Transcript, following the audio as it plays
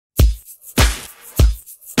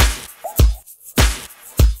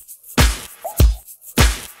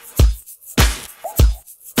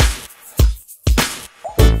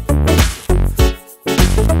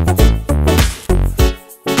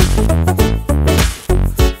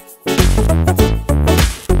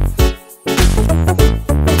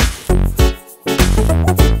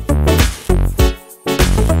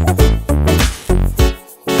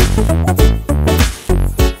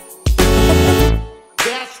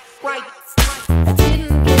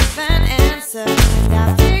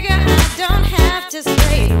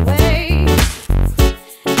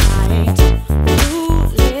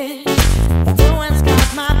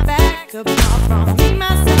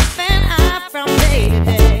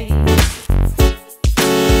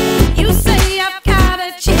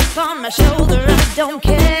don't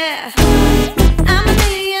care. I'm a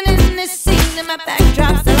million in this scene, and my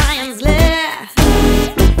backdrop's the lion's lair.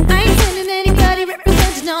 I ain't sending anybody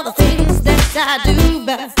representing all the things that I do,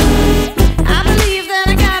 but I believe that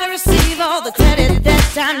I gotta receive all the credit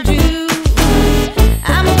that I'm due.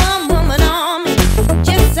 I'm a one-woman army,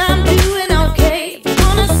 yes, I'm doing okay. If you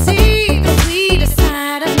wanna see the sweeter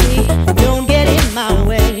side of me, don't get in my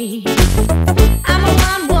way. I'm a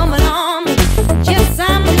one-woman army, yes,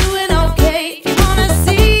 I'm doing okay. If you wanna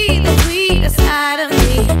see the sweeter side of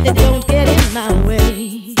me, then don't get in my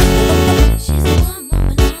way. She's a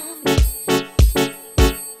one-woman army.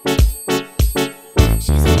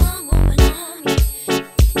 She's a one-woman army.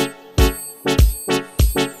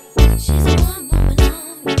 She's a one-woman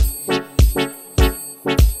army.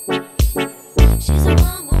 She's a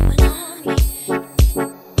one-woman army.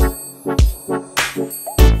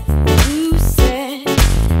 You said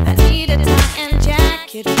I need a tie and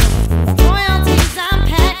jacket for the royalties I'm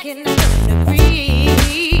packing. I don't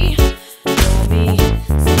agree. For me,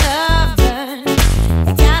 stubborn.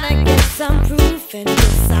 You gotta get some proof, and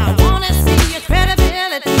yes, I wanna see your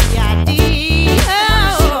credibility ID.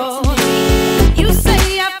 Oh, you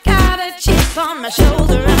say I've got a chip on my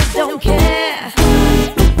shoulder, I don't care.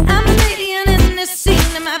 I'm a million in this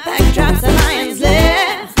scene, and my backdrop's a lion's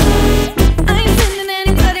lair. I ain't sending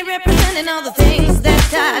anybody representing all the things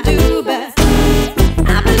that I do, but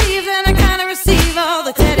I believe that I gotta receive all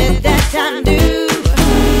the credit that I'm due.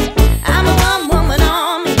 I'm a one-woman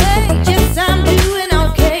army, yes, I'm doing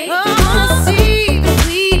okay. If you wanna see the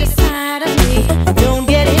sweeter side of me, don't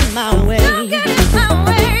get in my way.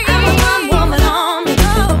 I'm a one-woman army,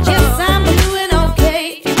 yes, I'm doing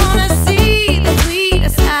okay. If you wanna see the sweeter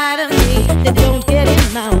side of me, then don't get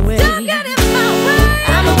in my way.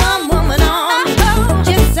 I'm a one-woman army,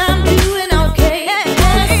 yes, I'm doing okay. If you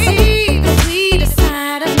wanna see the sweeter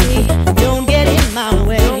side of me, don't get in my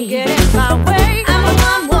way. I'm a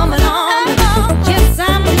one-woman army, yes,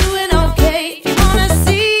 I'm doing okay. If you wanna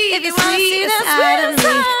see the sweeter side of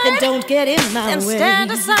me, then don't get in my way.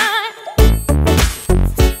 Stand aside.